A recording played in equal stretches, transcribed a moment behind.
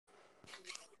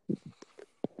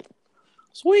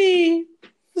Sweet.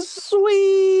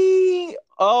 Sweet.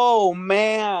 Oh,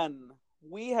 man.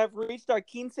 We have reached our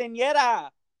quinceañera.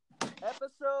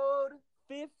 Episode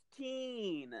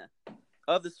 15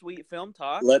 of the Sweet Film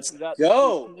Talk. Let's we got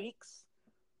go. 2 weeks.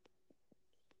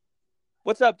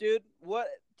 What's up, dude?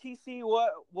 TC,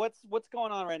 what's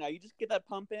going on right now? You just get that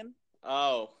pump in?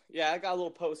 Oh, yeah, I got a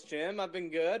little post-gym. I've been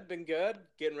good.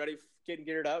 Getting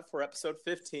geared up for episode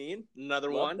 15.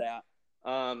 Another Love one. that.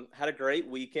 Had a great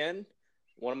weekend.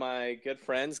 One of my good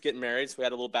friends getting married, so we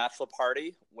had a little bachelor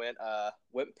party. Went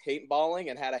paintballing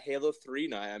and had a Halo 3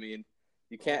 night. I mean,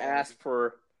 you can't ask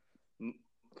for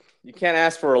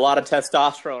a lot of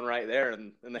testosterone right there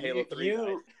in the Halo 3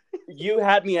 night. You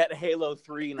had me at Halo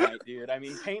 3 night, dude. I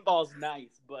mean, paintball's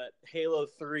nice, but Halo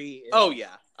 3 is... Oh,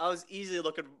 yeah. I was easily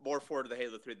looking more forward to the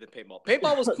Halo 3 than paintball.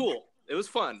 Paintball was cool. It was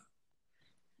fun.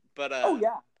 But oh,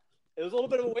 yeah. It was a little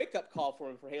bit of a wake-up call for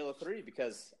him for Halo 3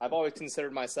 because I've always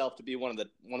considered myself to be one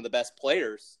of the best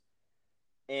players.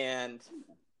 And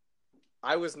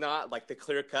I was not like the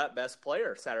clear-cut best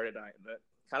player Saturday night. That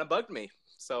kind of bugged me.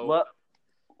 So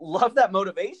Love that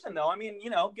motivation, though. I mean,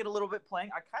 get a little bit playing.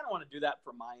 I kind of want to do that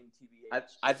for my TBH.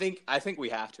 I think we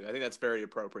have to. I think that's very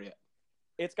appropriate.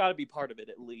 It's got to be part of it,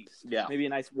 at least. Yeah. Maybe a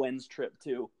nice Wens trip,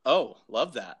 too. Oh,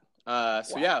 love that.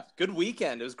 Yeah, good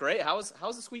weekend. It was great. How's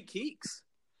the Sweet Keeks?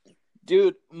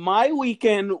 Dude, my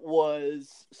weekend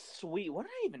was sweet. What did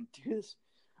I even do this?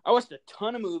 I watched a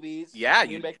ton of movies. Yeah,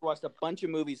 you watched a bunch of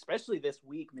movies, especially this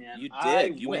week, man. You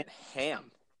did. You went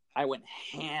ham. I went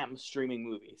ham streaming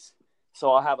movies.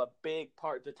 So I'll have a big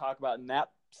part to talk about in that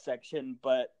section.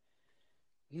 But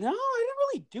no, I didn't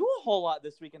really do a whole lot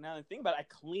this weekend. Now that I think about it, I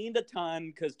cleaned a ton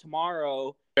because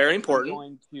tomorrow very important. I'm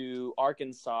going to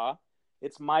Arkansas.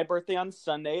 It's my birthday on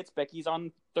Sunday. It's Becky's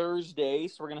on Thursday.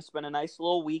 So we're going to spend a nice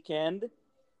little weekend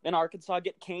in Arkansas,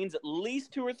 get Canes at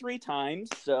least 2 or 3 times.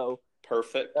 So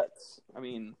perfect. It's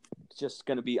just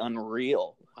going to be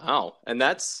unreal. Wow. And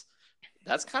that's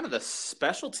kind of the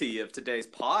specialty of today's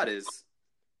pod is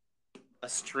a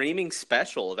streaming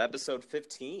special of episode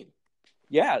 15.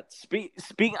 Yeah.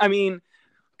 I mean,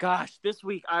 gosh, this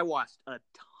week I watched a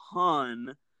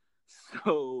ton.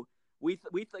 So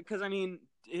because I mean,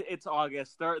 it's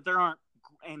August. There aren't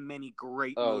many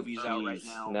great movies out right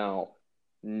now.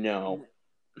 No.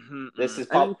 Mm-hmm. This is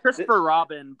Christopher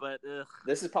Robin, but ugh.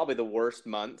 This is probably the worst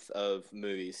month of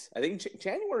movies. I think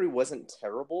January wasn't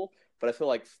terrible, but I feel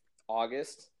like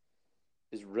August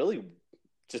is really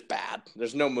just bad.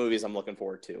 There's no movies I'm looking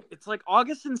forward to. It's like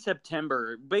August and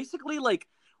September. Basically, like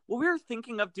what we were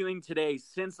thinking of doing today,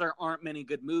 since there aren't many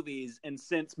good movies, and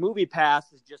since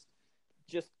MoviePass is just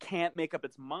can't make up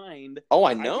its mind. Oh,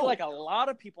 I know. I feel like a lot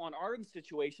of people in our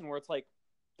situation where it's like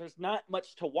there's not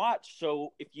much to watch.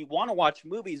 So if you want to watch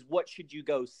movies, what should you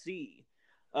go see?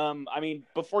 I mean,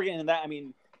 before getting into that, I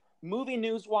mean, movie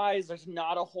news wise, there's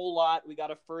not a whole lot. We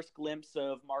got a first glimpse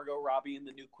of Margot Robbie in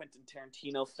the new Quentin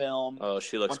Tarantino film. Oh,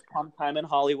 she looks Once Time in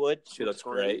Hollywood. She looks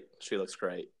great. She looks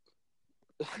great.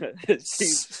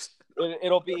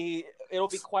 It'll be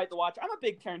quite the watch. I'm a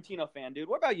big Tarantino fan, dude.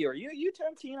 What about you? Are you a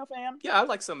Tarantino fan? Yeah, I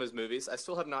like some of his movies. I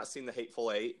still have not seen The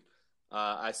Hateful Eight.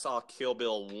 I saw Kill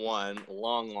Bill 1 a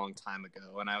long time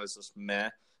ago, and I was just meh.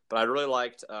 But I really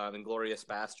liked Inglourious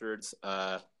Bastards,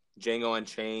 Django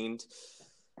Unchained.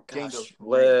 Gosh,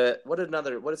 what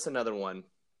is another one?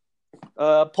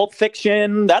 Pulp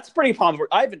Fiction. That's pretty popular.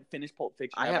 I haven't finished Pulp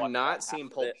Fiction. I have not seen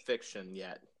Pulp Fiction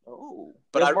yet. Oh,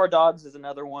 but Reservoir Dogs is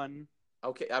another one.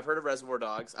 Okay, I've heard of Reservoir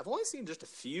Dogs. I've only seen just a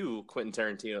few Quentin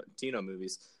Tarantino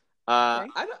movies. Okay.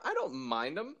 I don't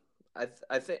mind them.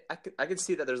 I think I can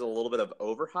see that there's a little bit of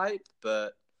overhype,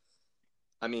 but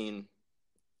I mean,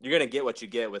 you're gonna get what you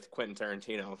get with Quentin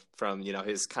Tarantino from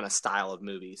his kind of style of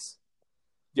movies.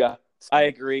 Yeah, so, I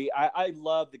agree. I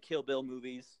love the Kill Bill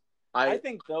movies. I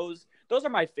think those are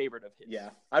my favorite of his. Yeah,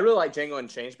 I really like Django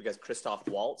Unchained because Christoph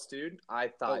Waltz, dude. I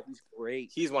thought he's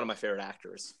great. He's one of my favorite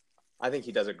actors. I think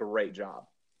he does a great job.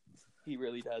 He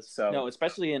really does. No,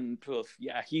 especially in Poof.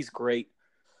 Yeah, he's great.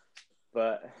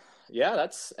 But yeah,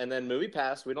 and then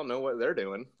MoviePass. We don't know what they're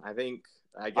doing. I guess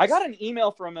I got an email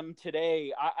from him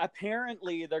today.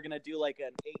 Apparently, they're gonna do like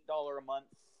an $8 a month,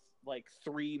 like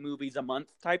 3 movies a month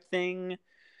type thing.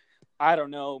 I don't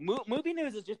know. Movie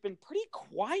news has just been pretty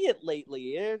quiet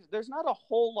lately. There's not a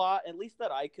whole lot, at least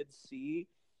that I could see.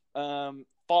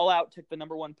 Fallout took the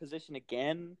number 1 position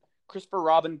again. Christopher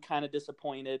Robin kind of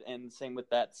disappointed, and same with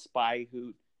that Spy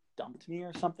Who Dumped Me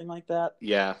or something like that.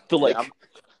 Yeah.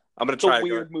 I'm gonna try the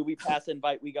weird MoviePass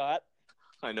invite we got.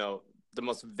 I know, the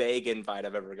most vague invite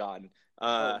I've ever gotten.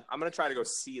 I'm gonna try to go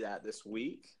see that this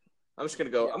week. I'm just gonna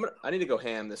go. Yeah. I need to go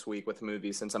ham this week with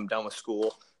movies since I'm done with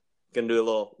school. Gonna do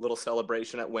a little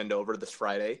celebration at Wendover this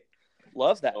Friday.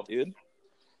 Love that, dude.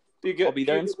 Be good. I'll be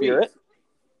there in spirit.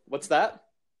 What's that?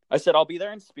 I said I'll be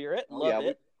there in spirit. Oh, Love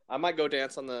it. I might go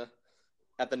dance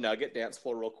at the Nugget dance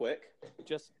floor real quick.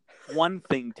 Just one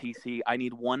thing, TC. I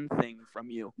need one thing from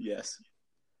you. Yes.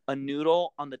 A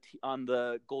noodle on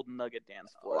the Golden Nugget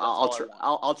dance floor.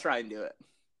 I'll try and do it.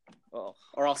 Oh,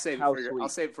 or I'll save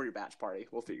it for your batch party.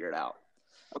 We'll figure it out.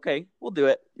 Okay, we'll do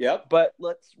it. Yep. But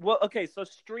okay, so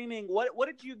streaming, what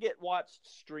did you get watched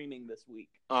streaming this week?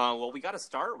 Well, we got to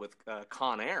start with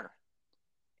Con Air.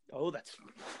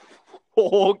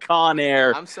 Oh, Con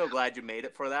Air. I'm so glad you made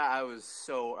it for that. I was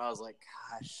like,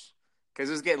 gosh, because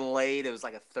it was getting late. It was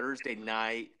like a Thursday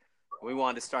night. We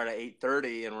wanted to start at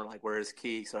 8:30, and we're like, where's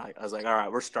Keek? So I was like, all right,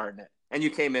 we're starting it. And you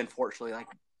came in, fortunately, like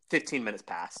 15 minutes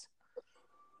past.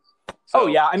 So,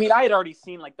 yeah. I mean, I had already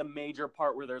seen like the major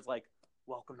part where there's like,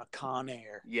 welcome to Con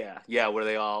Air. Yeah,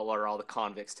 where all the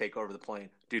convicts take over the plane.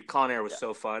 Dude, Con Air was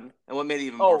so fun. And what made it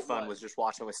even more fun was just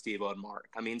watching with Steve-O and Mark.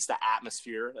 I mean, it's the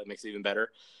atmosphere that makes it even better.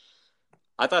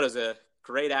 I thought it was a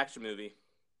great action movie.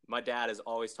 My dad has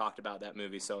always talked about that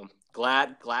movie, so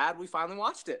glad we finally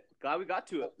watched it. Glad we got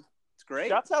to it. It's great.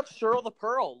 Shouts out Cheryl the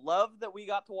Pearl. Love that we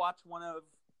got to watch one of,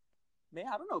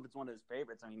 I don't know if it's one of his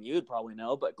favorites. I mean, you'd probably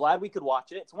know, but glad we could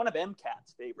watch it. It's one of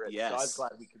MCAT's favorites, so I was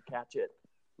glad we could catch it.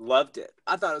 Loved it.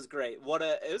 I thought it was great.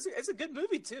 It's a good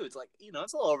movie too. It's like,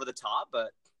 it's a little over the top,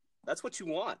 but that's what you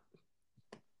want.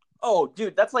 Oh,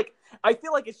 dude, that's like, I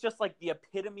feel like it's just like the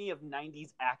epitome of 90s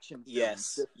action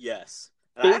films. Yes.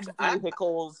 Big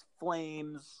vehicles,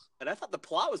 flames. And I thought the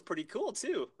plot was pretty cool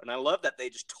too. And I love that they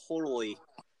just totally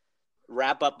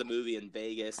wrap up the movie in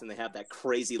Vegas and they have that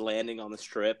crazy landing on the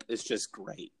strip. It's just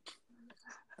great.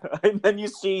 And then you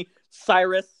see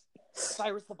Cyrus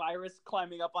the Virus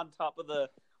climbing up on top of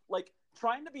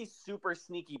trying to be super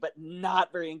sneaky, but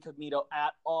not very incognito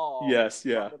at all. Yes,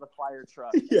 yeah. Under the fire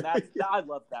truck. And I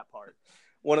love that part.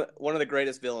 One of the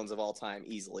greatest villains of all time,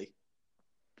 easily.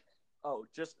 Oh,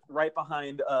 just right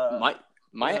behind the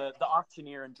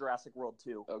auctioneer in Jurassic World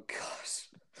 2. Oh gosh,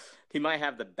 he might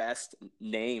have the best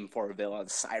name for a villain,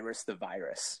 Cyrus the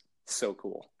Virus. So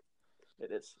cool.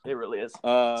 It is. It really is.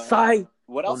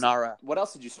 What else? Onara. What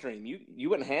else did you stream? You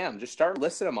went ham. Just start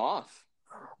listing them off.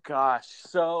 Gosh.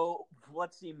 So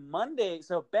let's see. Monday.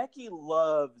 So Becky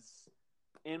loves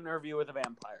Interview with a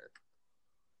Vampire.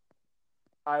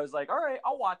 I was like, all right,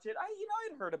 I'll watch it.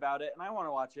 I'd heard about it and I want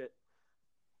to watch it.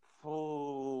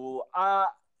 Oh,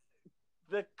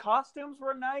 the costumes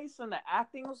were nice and the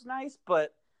acting was nice,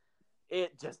 but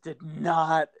it just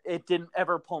didn't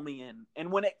ever pull me in.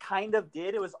 And when it kind of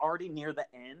did, it was already near the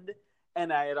end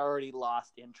and I had already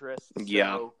lost interest.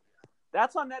 So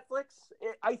that's on Netflix.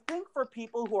 I think for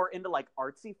people who are into like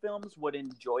artsy films would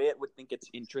enjoy it, would think it's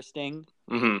interesting.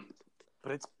 Mm-hmm.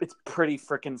 But it's pretty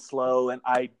freaking slow and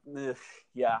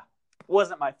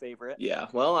wasn't my favorite. Yeah.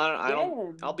 Well,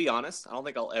 I'll be honest. I don't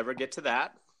think I'll ever get to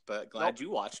that, but glad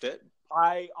you watched it.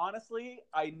 I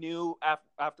knew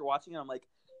after watching it, I'm like,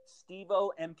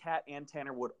 Steve-O, MCAT, and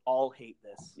Tanner would all hate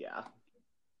this. Yeah.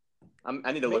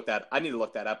 I need to look that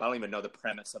up. I don't even know the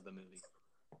premise of the movie.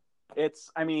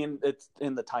 It's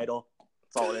in the title.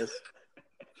 That's all it is.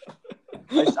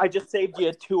 I just saved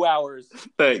you 2 hours.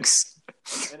 Thanks.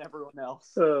 And everyone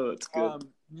else. Oh, it's good.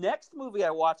 Next movie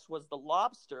I watched was The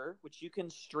Lobster, which you can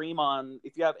stream on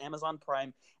if you have Amazon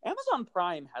Prime. Amazon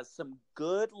Prime has some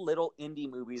good little indie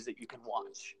movies that you can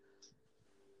watch.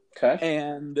 Okay.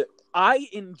 And I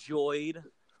enjoyed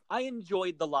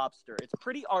The Lobster. It's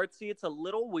pretty artsy. It's a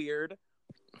little weird,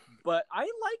 but I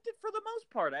liked it for the most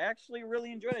part. I actually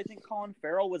really enjoyed it. I think Colin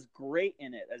Farrell was great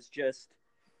in it as just...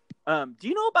 do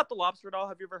you know about The Lobster at all?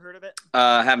 Have you ever heard of it?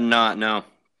 I have not, no.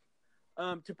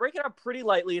 To break it up pretty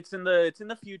lightly, it's in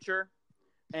the future,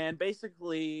 and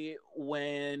basically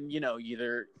when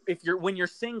when you're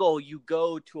single, you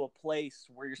go to a place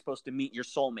where you're supposed to meet your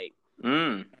soulmate.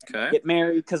 Okay. Get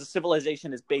married because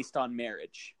civilization is based on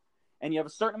marriage, and you have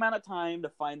a certain amount of time to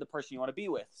find the person you want to be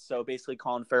with. So basically,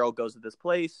 Colin Farrell goes to this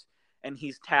place, and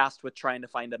he's tasked with trying to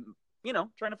find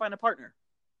a partner.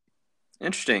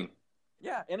 Interesting.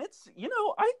 Yeah, and it's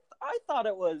I thought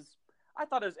it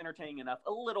was entertaining enough.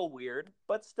 A little weird,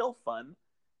 but still fun.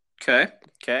 Okay.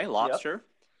 Lobster. Yep.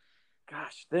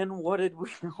 Gosh, then what did we...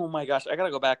 Oh my gosh, I gotta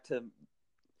go back to...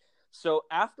 So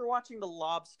after watching The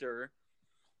Lobster...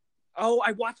 Oh,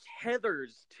 I watched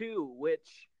Heathers, too,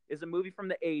 which is a movie from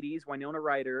the 80s. Winona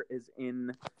Ryder is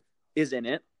in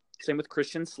it. Same with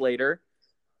Christian Slater.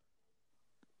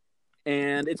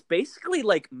 And it's basically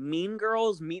like Mean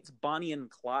Girls meets Bonnie and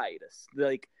Clyde.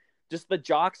 Like... just the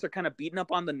jocks are kind of beating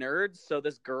up on the nerds. So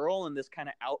this girl and this kind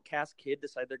of outcast kid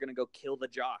decide they're going to go kill the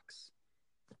jocks.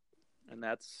 And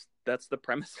that's the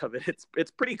premise of it.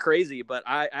 It's pretty crazy, but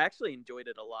I actually enjoyed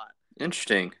it a lot.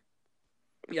 Interesting.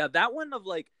 Yeah, that one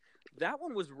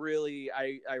was really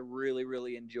I really,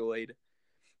 really enjoyed.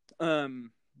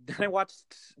 Then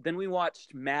we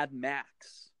watched Mad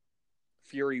Max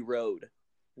Fury Road,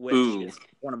 which is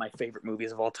one of my favorite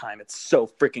movies of all time. It's so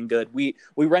freaking good. We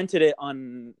rented it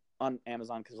on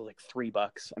Amazon because it was like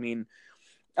 $3. I mean,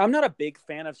 I'm not a big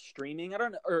fan of streaming. I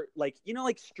don't know, or like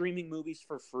streaming movies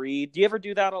for free. Do you ever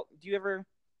do that? Do you ever,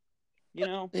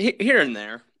 here and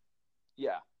there?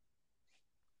 Yeah.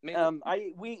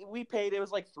 Maybe. We paid, it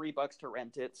was like $3 to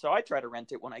rent it, so I try to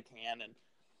rent it when I can,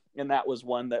 and that was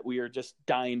one that we were just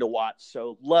dying to watch.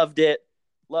 So loved it.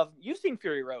 You've seen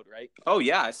Fury Road, right? Oh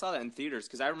yeah, I saw that in theaters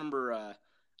because I remember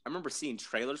seeing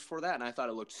trailers for that and I thought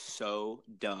it looked so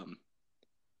dumb.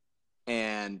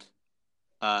 And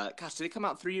gosh, did it come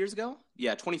out 3 years ago?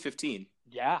 Yeah, 2015.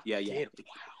 Yeah. Wow.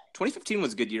 2015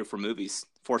 was a good year for movies.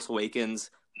 Force Awakens,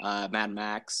 Mad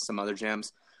Max, some other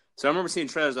gems. So I remember seeing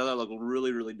trailers. I thought it looked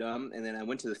really, really dumb. And then I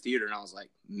went to the theater and I was like,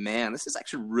 man, this is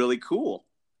actually really cool.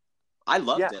 I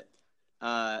loved it.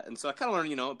 And so I kind of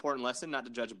learned, important lesson, not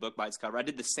to judge a book by its cover. I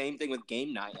did the same thing with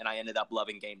Game Night, and I ended up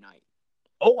loving Game Night.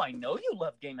 Oh, I know you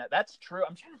love Game Night. That's true.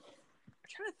 I'm trying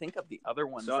to think of the other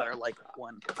ones that are like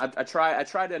one. I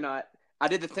try to not. I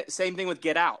did the same thing with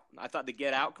Get Out. I thought the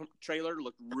Get Out trailer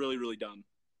looked really, really dumb.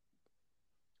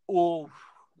 Oh,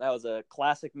 that was a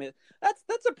classic miss.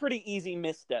 That's a pretty easy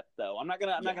misstep, though. I'm not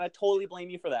gonna totally blame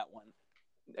you for that one.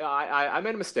 I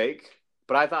made a mistake,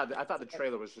 but I thought the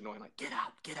trailer was annoying. Like, get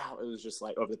out! It was just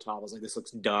like over the top. I was like, this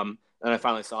looks dumb. And I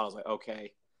finally saw it. I was like,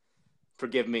 okay,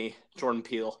 forgive me, Jordan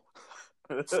Peele.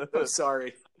 I'm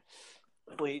sorry.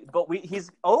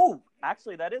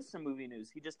 Actually, that is some movie news.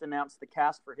 He just announced the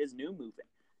cast for his new movie.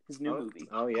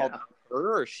 Oh yeah, called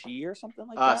Her or She or something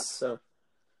like Us. that. So,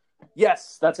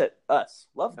 yes, that's it. Us.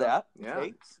 Love that. Yeah.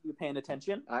 Okay, so you're paying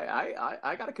attention.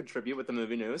 I got to contribute with the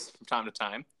movie news from time to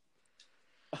time.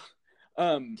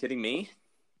 Kidding me,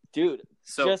 dude?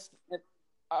 So just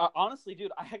honestly,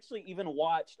 dude, I actually even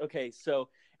watched. Okay, so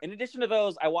in addition to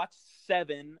those, I watched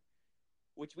Seven,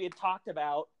 which we had talked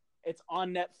about. It's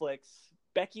on Netflix.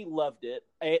 Becky loved it.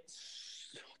 It's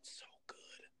so good.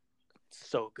 It's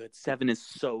so good. Seven is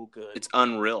so good. It's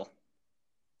unreal.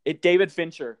 David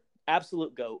Fincher,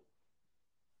 absolute GOAT.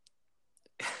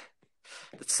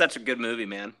 It's such a good movie,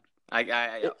 man.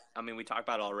 I mean, we talked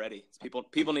about it already.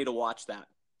 People need to watch that.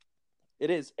 It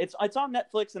is. It's on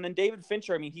Netflix, and then David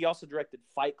Fincher. I mean, he also directed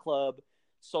Fight Club,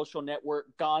 Social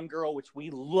Network, Gone Girl, which we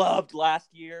loved last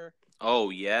year. Oh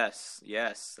yes,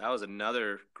 that was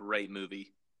another great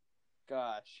movie.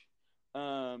 Gosh,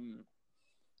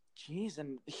 geez,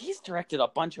 and he's directed a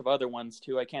bunch of other ones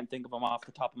too. I can't think of them off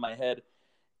the top of my head.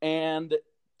 And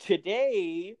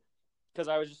today, because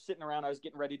I was just sitting around, I was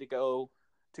getting ready to go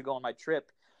on my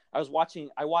trip. I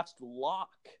watched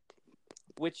Locke,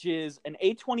 which is an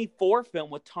A24 film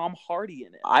with Tom Hardy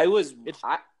in it. I was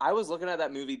looking at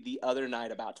that movie the other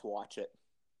night about to watch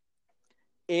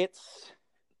it.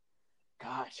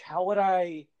 Gosh, how would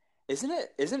I? Isn't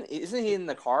he in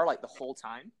the car like the whole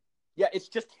time? Yeah, it's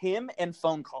just him and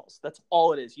phone calls. That's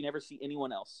all it is. You never see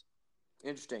anyone else.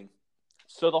 Interesting.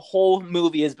 So the whole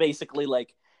movie is basically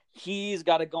like he's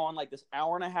got to go on like this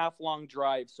 1.5 hour long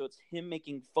drive. So it's him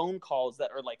making phone calls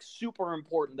that are like super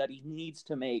important that he needs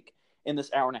to make in this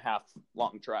 1.5 hour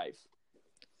long drive.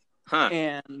 Huh.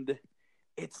 And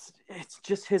it's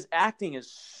just his acting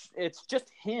it's just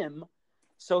him.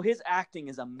 So his acting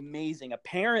is amazing. I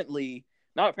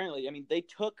mean,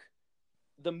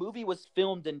 the movie was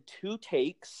filmed in 2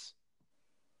 takes,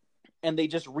 and they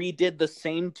just redid the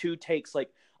same 2 takes like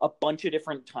a bunch of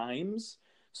different times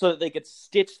so that they could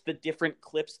stitch the different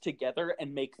clips together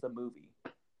and make the movie.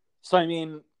 So, I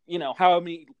mean, how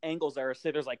many angles there are?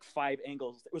 Say there's like 5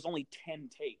 angles. It was only 10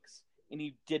 takes, and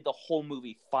he did the whole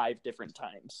movie 5 different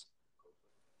times.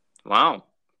 Wow.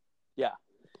 Yeah.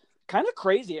 Kind of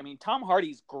crazy. I mean, Tom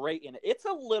Hardy's great in it. It's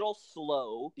a little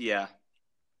slow. Yeah.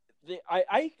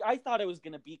 I thought it was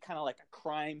going to be kind of like a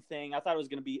crime thing. I thought it was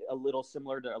going to be a little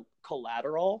similar to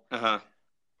Collateral. Uh-huh.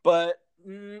 But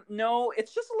no,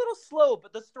 it's just a little slow,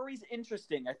 but the story's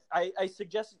interesting. I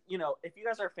suggest, if you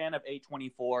guys are a fan of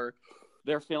A24,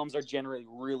 their films are generally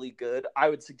really good. I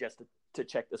would suggest to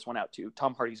check this one out too.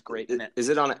 Tom Hardy's great in it. Is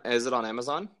it on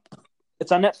Amazon?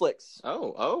 It's on Netflix.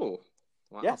 Oh.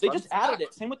 Wow, yeah, they just added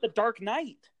it. Same with The Dark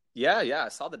Knight. Yeah. I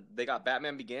saw they got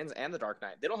Batman Begins and The Dark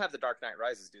Knight. They don't have The Dark Knight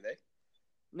Rises, do they?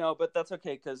 No, but that's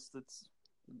okay because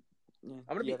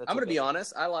I'm gonna be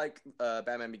honest. I like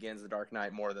Batman Begins, The Dark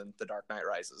Knight more than The Dark Knight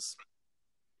Rises.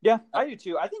 Yeah, I do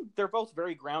too. I think they're both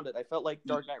very grounded. I felt like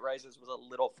Dark Knight Rises was a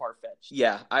little far-fetched.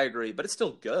 Yeah, I agree, but it's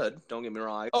still good. Don't get me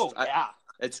wrong.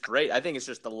 It's great. I think it's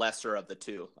just the lesser of the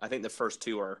two. I think the first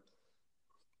two are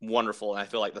wonderful, and I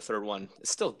feel like the third one is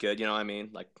still good. You know what I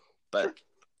mean? Like, but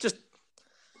just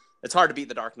it's hard to beat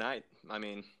The Dark Knight. I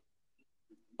mean,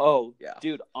 yeah,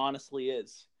 dude, honestly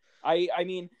is. I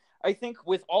mean, I think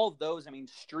with all of those, I mean,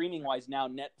 streaming-wise now,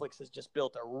 Netflix has just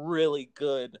built a really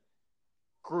good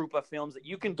group of films that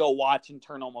you can go watch and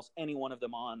turn almost any one of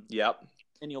them on. Yep.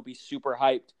 And you'll be super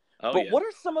hyped. But what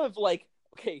are some of, like,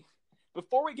 okay,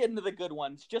 before we get into the good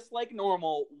ones, just like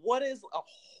normal, what is a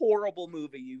horrible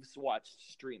movie you've watched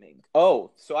streaming?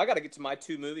 Oh, so I got to get to my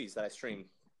 2 movies that I streamed.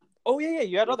 Oh, yeah,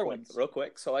 you had other ones. Real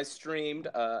quick. So I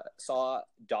saw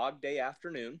Dog Day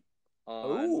Afternoon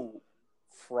on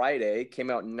Friday.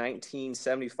 Came out in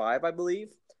 1975, I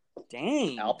believe.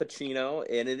 Dang. Al Pacino,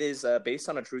 and it is based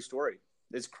on a true story.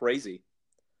 It's crazy.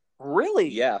 Really?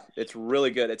 Yeah, it's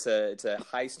really good. It's a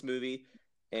heist movie,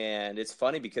 and it's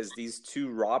funny because these 2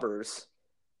 robbers,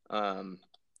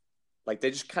 like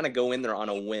they just kind of go in there on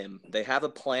a whim. They have a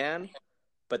plan,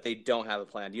 but they don't have a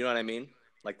plan. Do you know what I mean?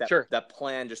 Like that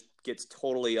plan just gets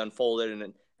totally unfolded,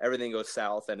 and everything goes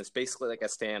south, and it's basically like a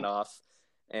standoff.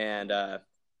 And Al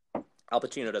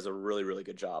Pacino does a really, really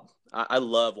good job. I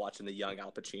love watching the young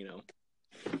Al Pacino.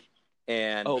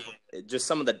 And just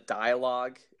some of the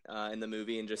dialogue in the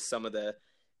movie, and just some of the,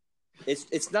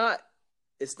 it's not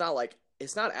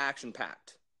action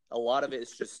packed. A lot of it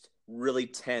is just really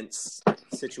tense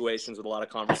situations with a lot of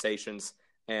conversations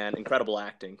and incredible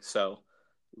acting. So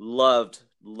loved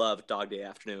Dog Day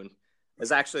Afternoon.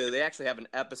 They actually have an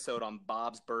episode on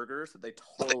Bob's Burgers that they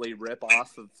totally rip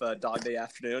off of Dog Day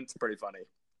Afternoon. It's pretty funny.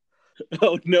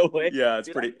 Oh, no way. Yeah, I have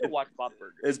to watch Bob's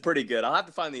Burgers. It's pretty good. I'll have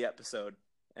to find the episode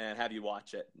and have you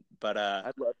watch it. But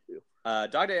I'd love to.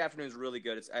 Dog Day Afternoon is really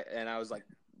good. And I was like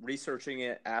researching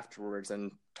it afterwards,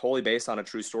 and totally based on a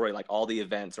true story. Like all the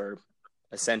events are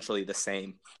essentially the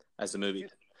same as the movie.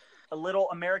 A little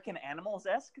American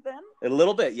Animals-esque then? A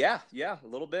little bit, yeah, a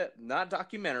little bit. Not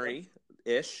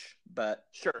documentary-ish, but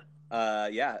sure.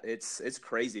 Yeah, it's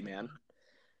crazy, man.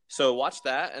 So watch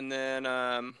that, and then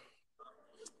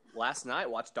last night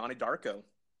watched Donnie Darko.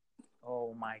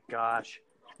 Oh my gosh.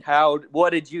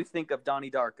 What did you think of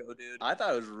Donnie Darko, dude? I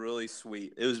thought it was really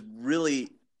sweet. It was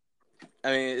really,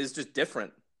 I mean, it's just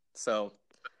different. So,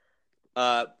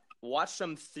 watched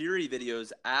some theory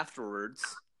videos afterwards.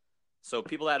 So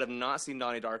people that have not seen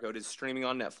Donnie Darko, it is streaming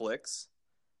on Netflix.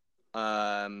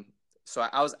 So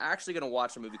I was actually going to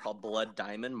watch a movie called Blood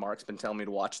Diamond. Mark's been telling me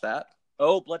to watch that.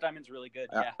 Oh, Blood Diamond's really good,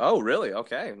 yeah. Oh, really?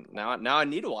 Okay. Now I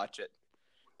need to watch it.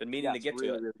 Been meaning to get to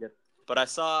it. Really good. But I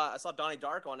saw Donnie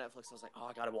Darko on Netflix. I was like, oh,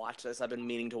 I got to watch this. I've been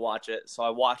meaning to watch it. So I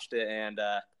watched it, and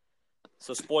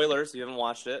so spoilers, if you haven't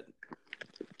watched it,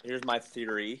 here's my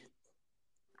theory.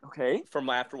 Okay. From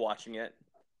after watching it,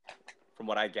 from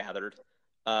what I gathered.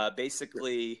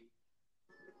 Basically,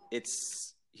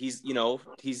 he's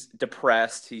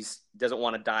depressed. He doesn't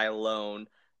want to die alone.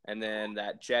 And then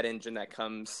that jet engine that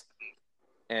comes,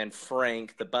 and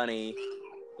Frank, the bunny,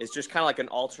 is just kind of like an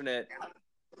alternate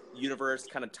universe,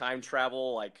 kind of time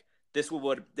travel. Like this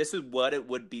is what it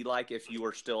would be like if you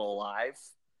were still alive,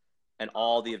 and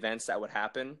all the events that would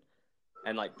happen,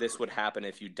 and like this would happen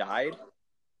if you died.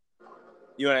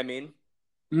 You know what I mean?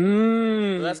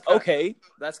 So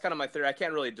that's kind of my theory. I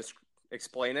can't really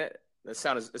explain it. It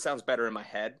sounds better in my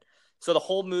head. So the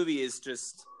whole movie is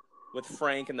just with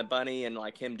Frank and the bunny, and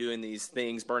like him doing these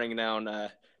things, burning down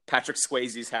Patrick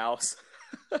Swayze's house.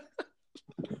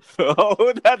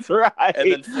 Oh, that's right.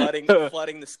 And then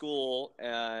flooding the school,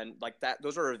 and like that.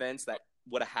 Those are events that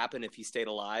would have happened if he stayed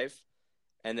alive.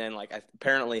 And then like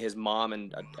apparently his mom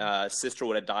and sister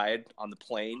would have died on the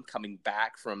plane coming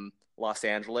back from Los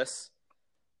Angeles.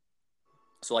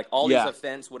 So like all these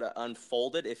events would have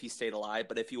unfolded if he stayed alive,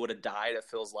 but if he would have died, it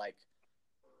feels like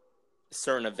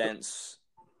certain events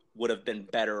would have been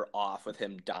better off with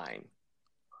him dying.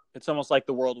 It's almost like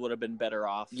the world would have been better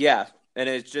off. Yeah, and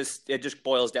it just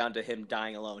boils down to him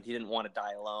dying alone. He didn't want to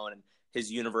die alone, and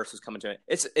his universe was coming to it.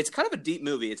 It's kind of a deep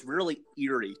movie. It's really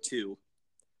eerie too.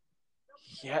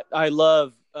 Yeah, I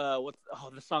love the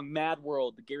song "Mad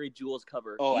World," the Gary Jules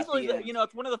cover. Oh, easily,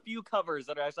 it's one of the few covers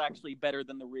that is actually better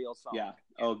than the real song. Yeah.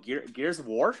 Oh, Gears of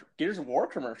War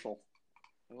commercial.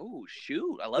 Oh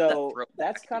shoot, I love that.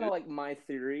 That's kind of like my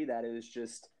theory. That is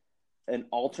just an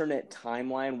alternate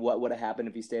timeline. What would have happened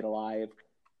if he stayed alive?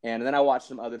 And then I watched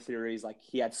some other theories, like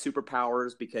he had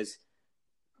superpowers because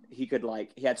he could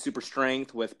he had super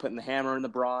strength with putting the hammer in the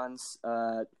bronze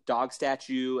dog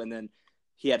statue, and then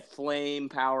he had flame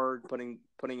power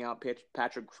putting out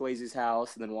Patrick Swayze's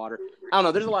house, and then water. I don't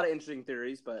know. There's a lot of interesting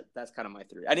theories, but that's kind of my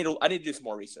theory. I need to do some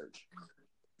more research.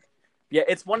 Yeah,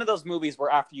 it's one of those movies where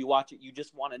after you watch it, you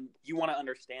just want to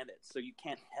understand it, so you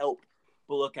can't help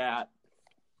but look at,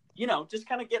 just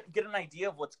kind of get an idea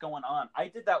of what's going on. I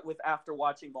did that after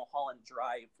watching Mulholland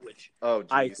Drive, which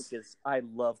I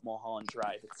love Mulholland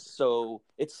Drive. It's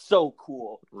so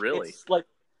cool. Really? It's like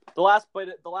the last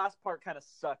part kind of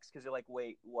sucks because you're like,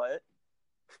 wait, what?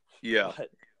 Yeah. But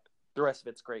the rest of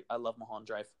it's great. I love Mulholland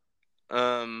Drive.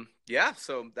 Yeah,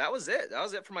 so that was it. That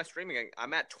was it for my streaming.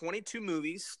 I'm at 22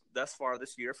 movies thus far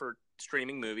this year for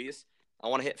streaming movies. I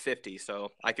want to hit 50, so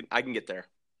I can get there.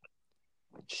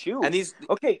 Shoot. And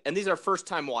these are first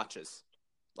time watches.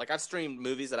 Like, I've streamed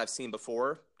movies that I've seen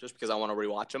before just because I want to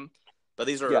rewatch them. But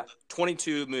these are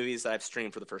 22 movies that I've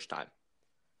streamed for the first time.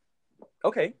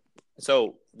 Okay.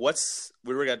 So we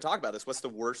were going to talk about this. What's the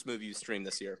worst movie you streamed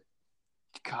this year?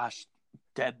 Gosh,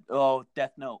 Death Note.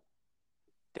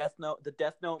 The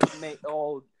Death Note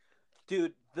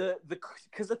dude,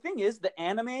 because the thing is, the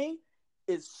anime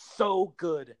is so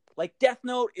good. Like, Death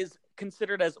Note is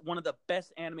considered as one of the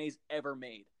best animes ever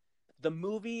made. The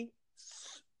movie,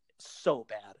 so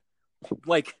bad.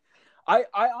 Like, I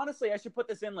honestly, I should put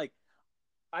this in, like,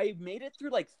 I made it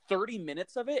through like 30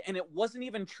 minutes of it, and it wasn't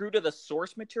even true to the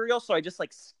source material, so I just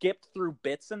like skipped through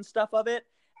bits and stuff of it,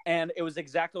 and it was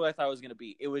exactly what I thought it was going to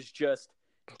be. It was just,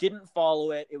 didn't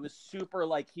follow it. It was super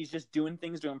like he's just doing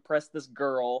things to impress this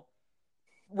girl,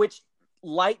 which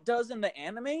Light does in the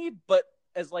anime, but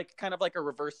as like kind of like a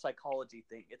reverse psychology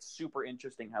thing. It's super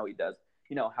interesting how he does,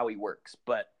 how he works.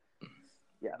 But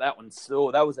yeah,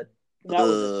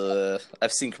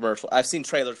 I've seen commercial. I've seen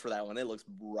trailers for that one. It looks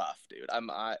rough, dude.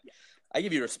 I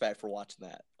give you respect for watching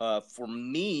that. For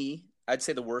me, I'd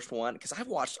say the worst one, because I've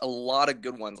watched a lot of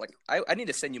good ones. Like, I need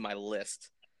to send you my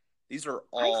list. These are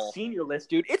all. I've seen your list,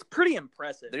 dude. It's pretty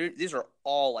impressive. These are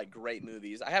all like great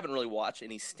movies. I haven't really watched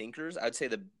any stinkers. I'd say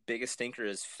the biggest stinker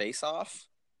is Face Off.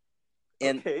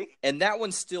 And that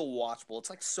one's still watchable. It's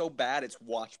like so bad it's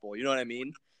watchable. You know what I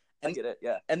mean? I get it,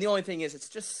 yeah. And the only thing is, it's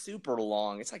just super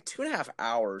long. It's like 2.5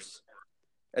 hours.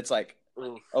 It's like,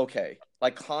 okay.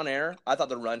 Like Con Air, I thought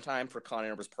the runtime for Con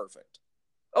Air was perfect.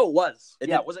 Oh, it was.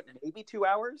 Was it maybe 2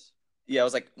 hours? Yeah, it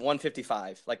was like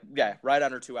 155. Like, yeah, right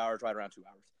under 2 hours, right around 2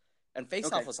 hours. And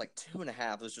Face Off was like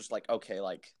 2.5. It was just like, okay,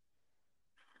 like,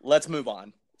 let's move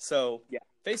on. So, yeah,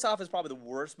 Face Off is probably the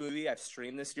worst movie I've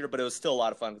streamed this year, but it was still a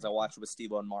lot of fun because I watched it with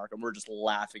Steve and Mark, and we were just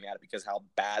laughing at it because how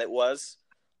bad it was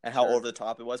and how over the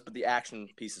top it was. But the action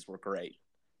pieces were great.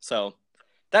 So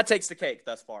that takes the cake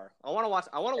thus far. I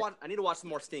need to watch some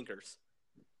more stinkers.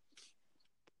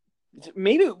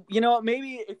 Maybe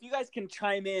if you guys can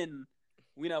chime in,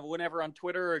 whenever on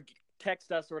Twitter or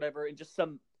text us or whatever, and just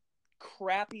some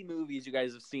crappy movies you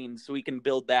guys have seen, so we can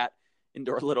build that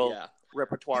into our little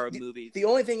repertoire of movies. The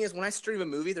only thing is, when I stream a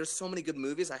movie, there's so many good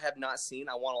movies I have not seen.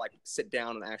 I want to like sit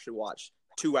down and actually watch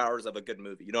 2 hours of a good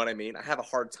movie. You know what I mean? I have a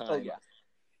hard time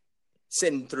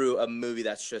sitting through a movie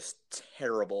that's just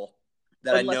terrible.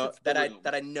 That I know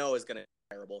is gonna be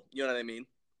terrible. You know what I mean?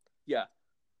 Yeah.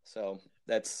 So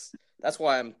that's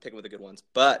why I'm picking with the good ones.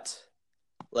 But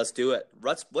let's do it.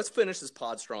 Let's finish this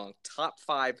pod strong. Top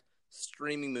 5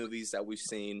 streaming movies that we've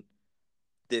seen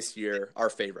this year, our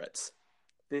favorites.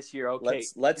 This year, okay.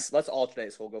 Let's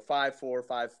alternate. So we'll go 5, 4,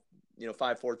 5.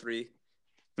 5, 4, 3.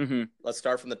 Mm-hmm. Let's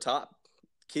start from the top.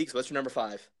 Keeks, what's your number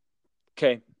 5?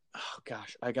 Okay. Oh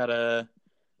gosh, I gotta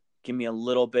give me a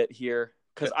little bit here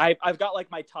because I've got like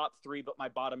my top 3, but my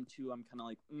bottom 2, I'm kind of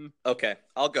like. Okay,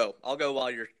 I'll go while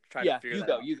you're trying to figure that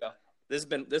out. You go.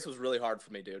 This was really hard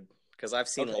for me, dude, because I've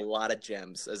seen a lot of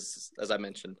gems as I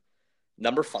mentioned.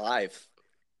 Number 5,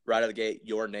 right out of the gate,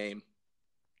 Your Name.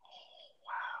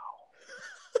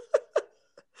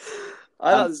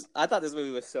 I thought this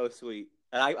movie was so sweet,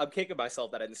 and I'm kicking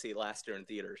myself that I didn't see it last year in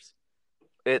theaters.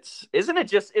 It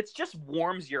just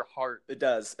warms your heart. It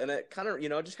does, and it kind of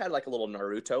just had like a little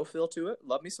Naruto feel to it.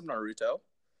 Love me some Naruto.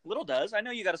 Little does. I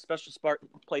know you got a special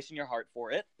place in your heart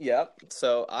for it. Yeah,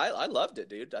 so I loved it,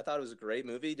 dude. I thought it was a great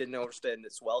movie. Didn't overstay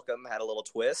its welcome. Had a little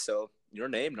twist. So Your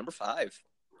Name, number 5.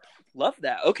 Love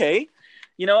that. Okay,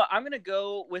 I'm gonna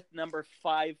go with number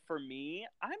 5 for me.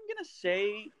 I'm gonna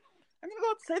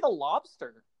go say The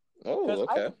Lobster. Oh, okay.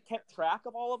 I haven't kept track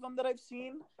of all of them that I've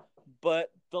seen,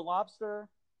 but The Lobster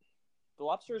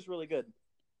is really good.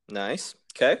 Nice.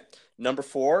 Okay. Number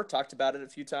 4, talked about it a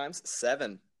few times.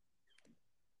 7.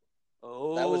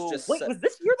 Oh, that was just wait. Was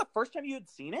this year the first time you had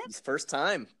seen it? It's first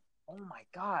time. Oh my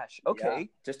gosh. Yeah. Okay.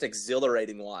 Just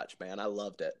exhilarating watch, man. I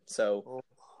loved it. So Oh.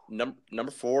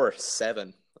 number 4,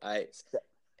 Seven.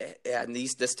 And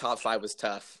this top 5 was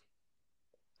tough.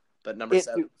 But number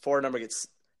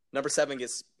 7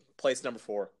 gets placed number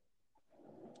 4.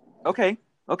 Okay.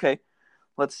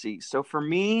 Let's see. So for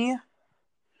me,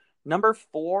 number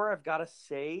 4, I've got to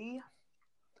say,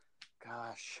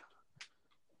 gosh.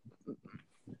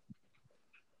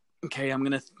 Okay,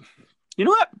 you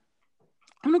know what?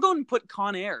 I'm going to go and put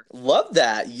Con Air. Love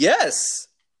that. Yes.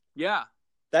 Yeah.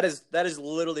 That is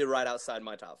literally right outside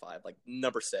my top 5, like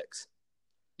number 6.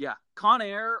 Yeah. Con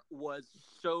Air was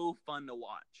so fun to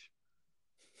watch.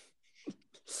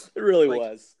 It really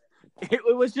was.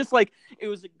 It was just like, it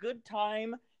was a good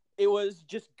time. It was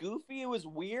just goofy. It was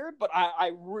weird, but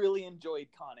I really enjoyed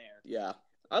Con Air. Yeah.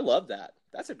 I love that.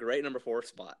 That's a great number 4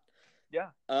 spot. Yeah.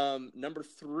 Number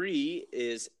 3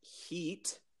 is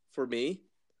Heat for me.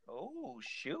 Oh,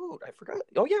 shoot. I forgot.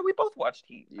 Oh, yeah, we both watched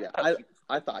Heat. Yeah,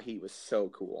 I thought Heat was so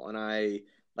cool. And I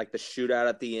like the shootout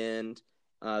at the end.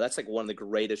 That's like one of the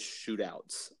greatest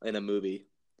shootouts in a movie.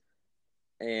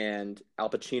 And Al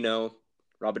Pacino,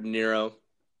 Robert De Niro,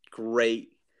 great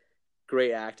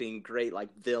acting, great like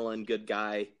villain, good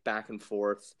guy, back and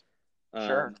forth.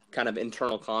 Sure. Kind of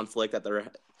internal conflict that they're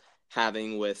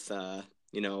having with, Al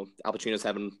Pacino's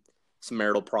having some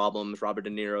marital problems. Robert De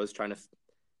Niro's trying to,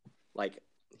 like,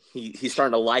 he's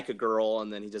starting to like a girl,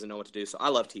 and then he doesn't know what to do. So I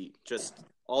loved Heat. Just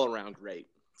all around great.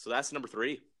 So that's number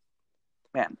 3.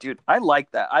 Man, dude, I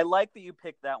like that. I like that you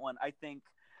picked that one. I think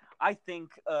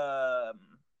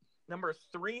number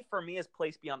 3 for me is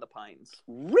Place Beyond the Pines.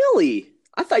 Really?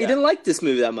 I thought you didn't like this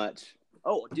movie that much.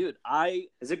 Oh, dude,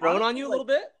 Is it growing on you a little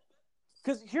bit?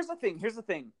 Because here's the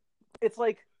thing. It's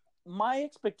like my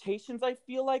expectations, I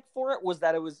feel like, for it was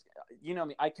that it was,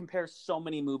 I compare so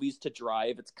many movies to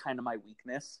Drive. It's kind of my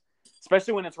weakness,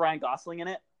 especially when it's Ryan Gosling in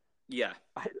it. Yeah.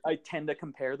 I tend to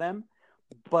compare them.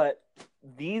 But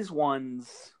these ones,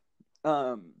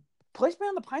 Place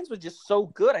Beyond the Pines was just so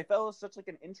good. I felt it was such like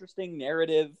an interesting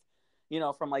narrative,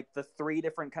 from like the 3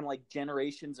 different kind of like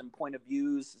generations and point of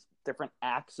views, different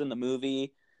acts in the movie.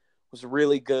 It was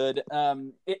really good.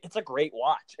 It's a great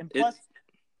watch, and plus,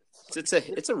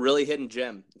 it's a really hidden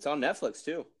gem. It's on Netflix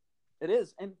too. It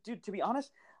is, and dude, to be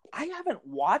honest, I haven't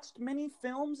watched many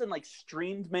films and like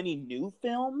streamed many new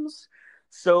films,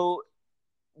 so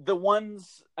the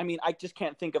ones, I just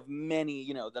can't think of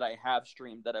many, that I have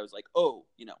streamed that I was like, oh,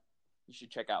 you should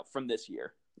check out from this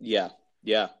year. Yeah.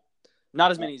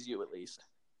 Not as many as you, at least.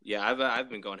 Yeah, I've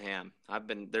been going ham.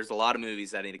 There's a lot of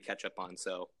movies that I need to catch up on.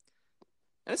 So,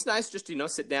 and it's nice just to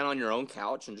sit down on your own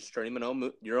couch and just stream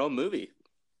your own movie.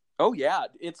 Oh yeah,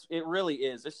 it really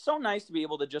is. It's so nice to be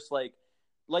able to just like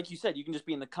you said, you can just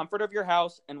be in the comfort of your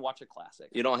house and watch a classic.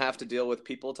 You don't have to deal with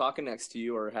people talking next to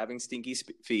you or having stinky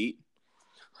feet.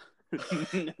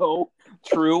 No,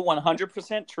 true,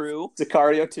 100% true.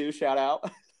 Sicario 2, shout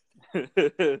out.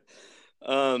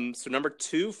 So number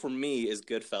 2 for me is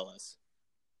Goodfellas.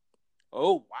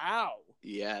 Oh wow!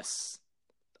 Yes,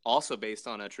 also based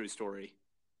on a true story.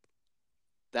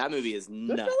 That movie is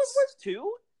nuts. Goodfellas was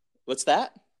 2? What's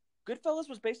that? Goodfellas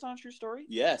was based on a true story?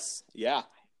 Yes, yeah.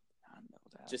 I know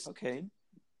that. Okay.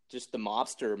 Just the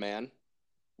mobster, man.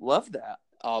 Love that.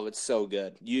 Oh, it's so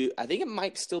good. I think it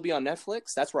might still be on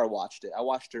Netflix. That's where I watched it. I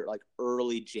watched it like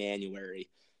early January,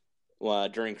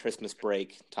 during Christmas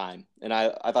break time, and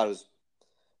I thought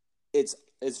it's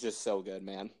just so good,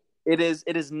 man. It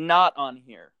is not on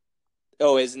here.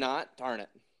 Oh, it's not? Darn it.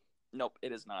 Nope,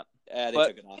 it is not. They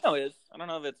took it off. It is. I don't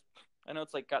know if it's. I know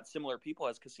it's like got similar people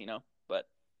as Casino, but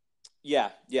yeah.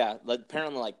 Like,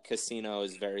 apparently, like Casino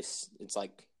is it's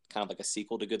like kind of like a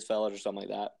sequel to Goodfellas or something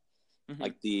like that,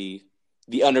 like the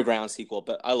underground sequel.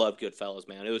 But I love Goodfellas,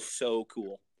 man. It was so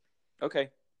cool. Okay,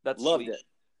 that's loved sweet. it.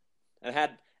 And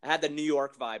I had the New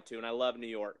York vibe too, and I love New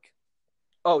York.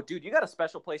 Oh, dude, you got a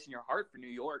special place in your heart for New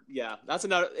York. Yeah, that's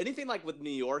anything like with New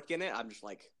York in it. I'm just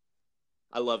like,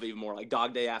 I love it even more. Like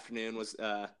Dog Day Afternoon was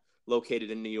located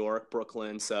in New York,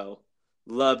 Brooklyn, so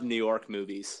love New York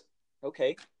movies.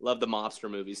 Okay, love the mobster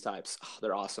movies types. Oh,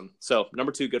 they're awesome. So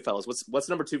number 2, Goodfellas. What's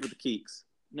number 2 for the Keeks?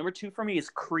 Number 2 for me is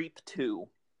Creep 2.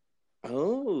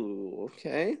 Oh,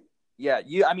 okay. Yeah,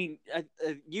 and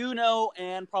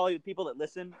probably the people that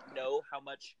listen know how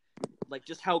much, like,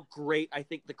 just how great I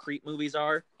think the Creep movies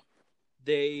are.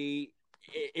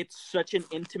 It's such an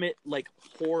intimate, like,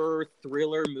 horror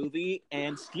thriller movie,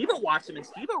 and Steve-O watched them, and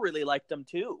Steve-O really liked them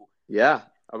too. Yeah,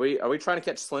 are we trying to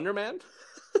catch Slender Man?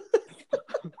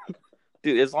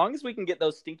 Dude, as long as we can get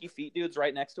those stinky feet dudes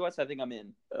right next to us, I think I'm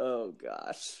in. Oh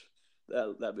gosh,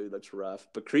 that movie looks rough.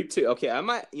 But Creep 2, okay, I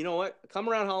might. You know what? Come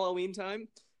around Halloween time,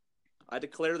 I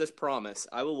declare this promise.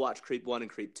 I will watch Creep 1 and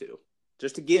Creep 2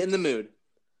 just to get in the mood.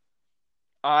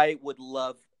 I would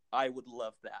love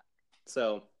that.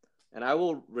 So, and I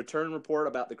will return report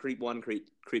about the Creep 1,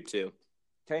 Creep 2.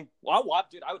 Okay. Well,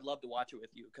 I would love to watch it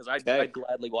with you because I'd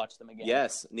gladly watch them again.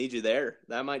 Yes, need you there.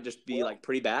 That might just be like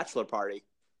pre-bachelor party.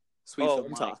 Sweet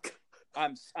film talk.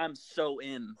 I'm so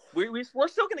in. We're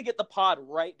still gonna get the pod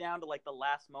right down to like the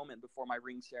last moment before my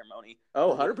ring ceremony.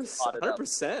 Oh,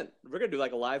 100%. We're gonna do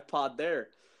like a live pod there.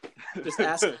 Just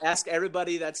ask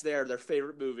everybody that's there their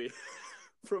favorite movie.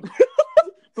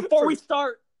 Before we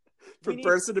start, from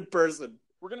person to person.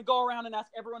 We're gonna go around and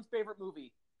ask everyone's favorite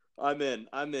movie. I'm in.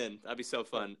 That'd be so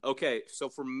fun. Okay, so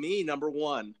for me, number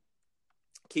 1,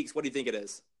 Keeks, what do you think it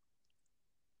is?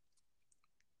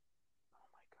 Oh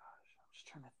my gosh, I'm just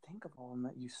trying to think of all of them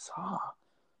that you saw.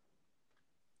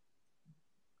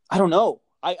 I don't know.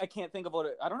 I can't think of what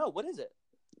it. I don't know. What is it?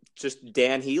 Just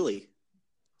Dan Healy.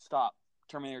 Stop.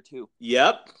 Terminator 2.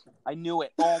 Yep. I knew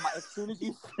it. Oh my! As soon as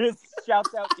you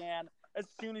shouts out Dan. As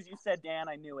soon as you said Dan,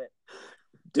 I knew it.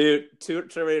 Dude,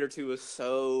 Terminator 2 was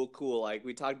so cool. Like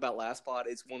we talked about last pod,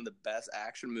 it's one of the best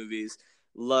action movies.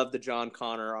 Love the John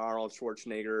Connor, Arnold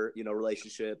Schwarzenegger,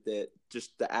 relationship. That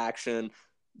just the action,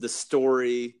 the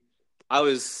story. I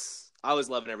was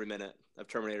loving every minute of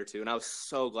Terminator 2, and I was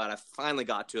so glad I finally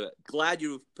got to it. Glad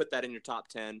you put that in your top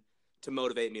 10 to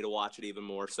motivate me to watch it even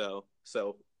more. So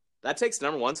that takes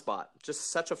number 1 spot.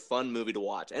 Just such a fun movie to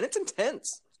watch, and it's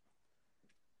intense.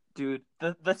 Dude,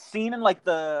 the scene in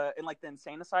the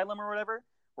insane asylum or whatever,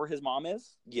 where his mom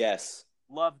is. Yes.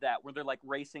 Love that, where they're like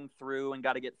racing through and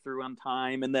got to get through on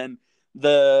time, and then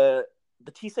the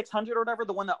T-600 or whatever,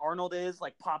 the one that Arnold is,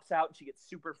 like pops out and she gets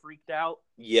super freaked out.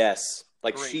 Yes,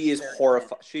 like great. She is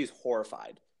horrified. She's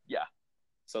horrified. Yeah.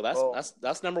 So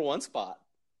that's number 1 spot.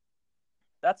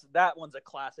 That one's a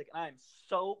classic, and I'm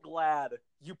so glad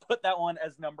you put that one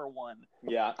as number 1.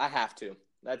 Yeah, I have to.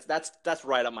 That's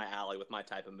right up my alley with my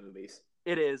type of movies.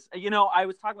 It is. I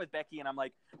was talking with Becky, and I'm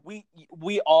like,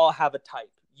 we all have a type.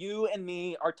 You and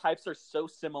me, our types are so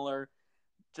similar.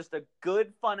 Just a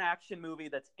good, fun action movie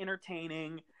that's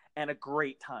entertaining and a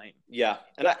great time. Yeah,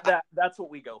 and that's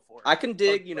what we go for. I can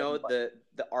dig, the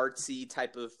artsy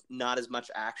type of not as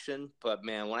much action, but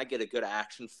man, when I get a good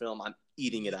action film, I'm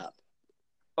eating it up.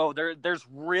 Oh, there's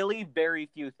really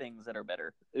very few things that are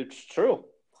better. It's true,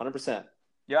 100%.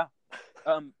 Yeah.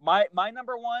 My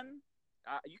number 1,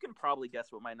 you can probably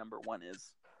guess what my number 1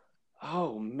 is.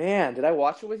 Oh man, did I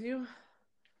watch it with you?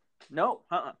 No,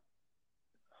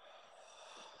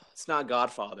 It's not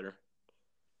Godfather.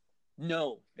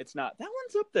 No, it's not. That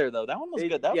one's up there though. That one was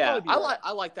good.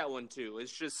 I like that one too.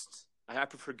 It's just I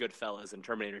prefer Goodfellas and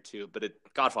Terminator 2, but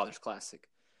Godfather's classic.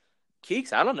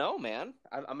 Keeks, I don't know, man.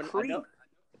 I'm gonna Creep.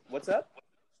 What's up?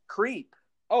 Creep.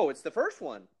 Oh, it's the first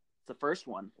one. The first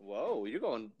one. Whoa, you're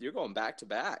going back to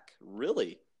back.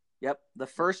 Really? Yep. The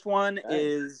first one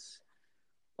is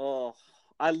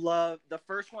I love the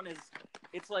first one.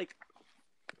 It's like,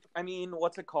 I mean,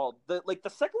 what's it called? The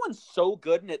second one's so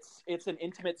good, and it's an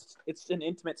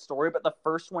intimate story, but the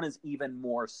first one is even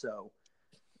more so.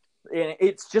 And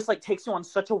it's just like takes you on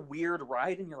such a weird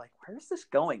ride, and you're like, where is this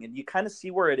going? And you kind of see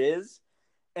where it is,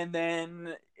 and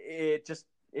then it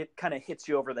kind of hits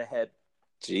you over the head.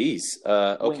 Jeez.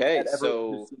 Okay,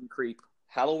 so Creep.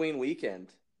 Halloween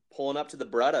weekend, pulling up to the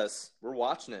Bruttas. We're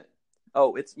watching it.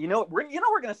 Oh, it's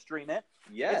we're gonna stream it.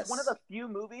 Yes. It's one of the few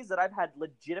movies that I've had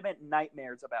legitimate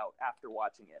nightmares about after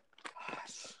watching it.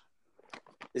 Gosh.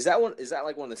 Is that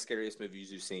like one of the scariest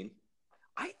movies you've seen?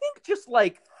 I think just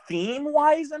like theme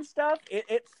wise and stuff,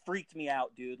 it freaked me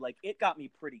out, dude. Like it got me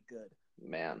pretty good.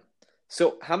 Man.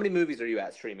 So how many movies are you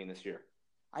at streaming this year?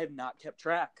 I have not kept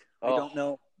track. I don't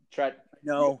know.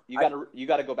 No. You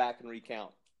gotta go back and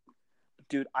recount.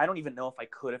 Dude, I don't even know if I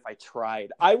could if I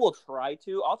tried. I will try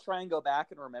to. I'll try and go back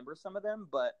and remember some of them,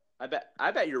 but I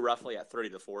bet you're roughly at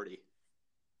 30 to 40.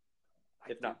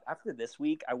 If not after this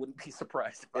week, I wouldn't be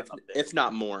surprised if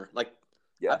not more. Like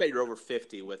I bet you're over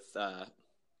 50 with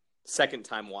second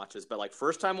time watches, but like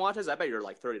first time watches, I bet you're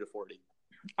like 30 to 40.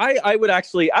 I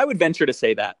would venture to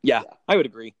say that. Yeah. I would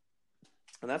agree.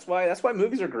 And that's why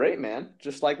movies are great, man.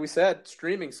 Just like we said,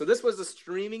 streaming. So this was a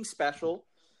streaming special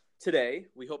today.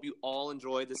 We hope you all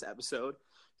enjoyed this episode.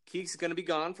 Keeks is going to be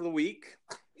gone for the week,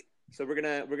 so we're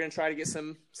gonna try to get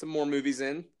some more movies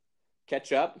in,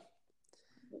 catch up,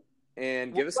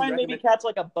 and give us some. Maybe catch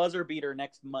like a buzzer beater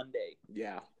next Monday.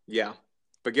 Yeah.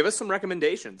 But give us some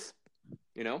recommendations.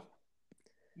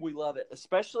 We love it,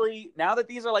 especially now that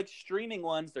these are like streaming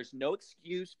ones. There's no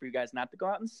excuse for you guys not to go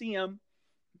out and see them.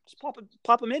 Just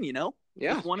pop them in,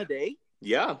 Yeah, just one a day.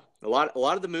 Yeah, a lot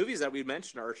of the movies that we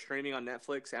mentioned are streaming on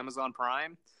Netflix, Amazon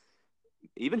Prime,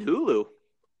 even Hulu.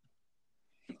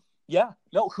 Yeah,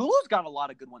 no, Hulu's got a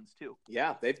lot of good ones too.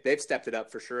 Yeah, they've stepped it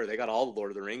up for sure. They got all the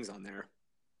Lord of the Rings on there.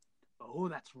 Oh,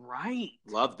 that's right.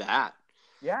 Love that.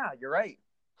 Yeah, you're right.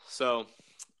 So,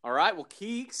 all right. Well,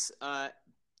 Keeks,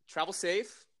 travel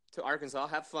safe to Arkansas.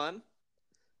 Have fun.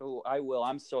 Oh, I will.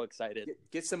 I'm so excited.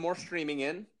 Get some more streaming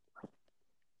in.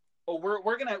 Oh,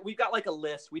 we've got like a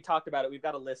list. We talked about it. We've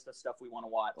got a list of stuff we want to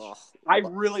watch. Oh, I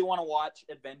really want to watch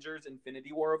Avengers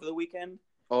Infinity War over the weekend.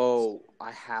 Oh,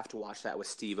 I have to watch that with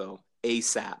Steve-O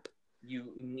ASAP.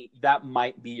 That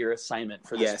might be your assignment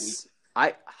for this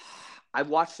week. I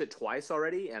watched it twice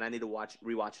already, and I need to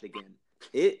rewatch it again.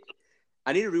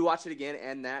 I need to rewatch it again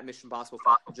and that Mission Impossible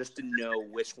 5 just to know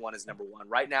which one is number one.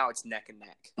 Right now, it's neck and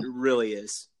neck. It really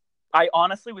is. I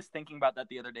honestly was thinking about that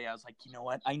the other day. I was like, you know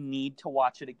what? I need to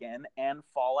watch it again and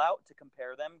Fallout to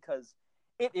compare them because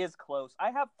it is close.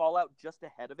 I have Fallout just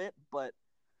ahead of it, but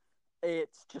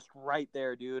it's just right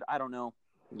there, dude. I don't know.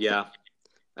 Yeah.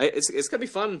 It's going to be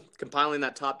fun compiling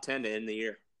that top 10 to end the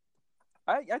year.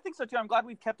 I think so, too. I'm glad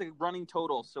we've kept a running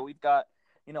total. So we've got,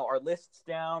 our lists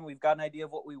down. We've got an idea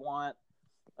of what we want.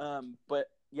 But,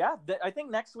 yeah, I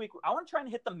think next week I want to try and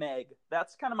hit the Meg.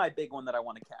 That's kind of my big one that I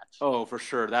want to catch. Oh, for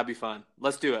sure. That'd be fun.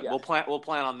 Let's do it. Yeah. We'll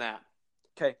plan on that.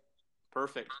 Okay.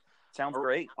 Perfect. Sounds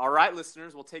great. All right,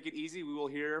 listeners. We'll take it easy. We will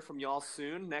hear from y'all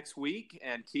soon next week.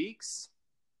 And Keeks,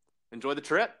 enjoy the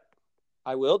trip.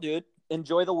 I will, dude.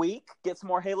 Enjoy the week. Get some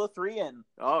more Halo 3 in.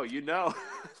 Oh,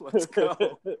 Let's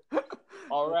go.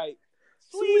 All right.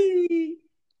 Sweet.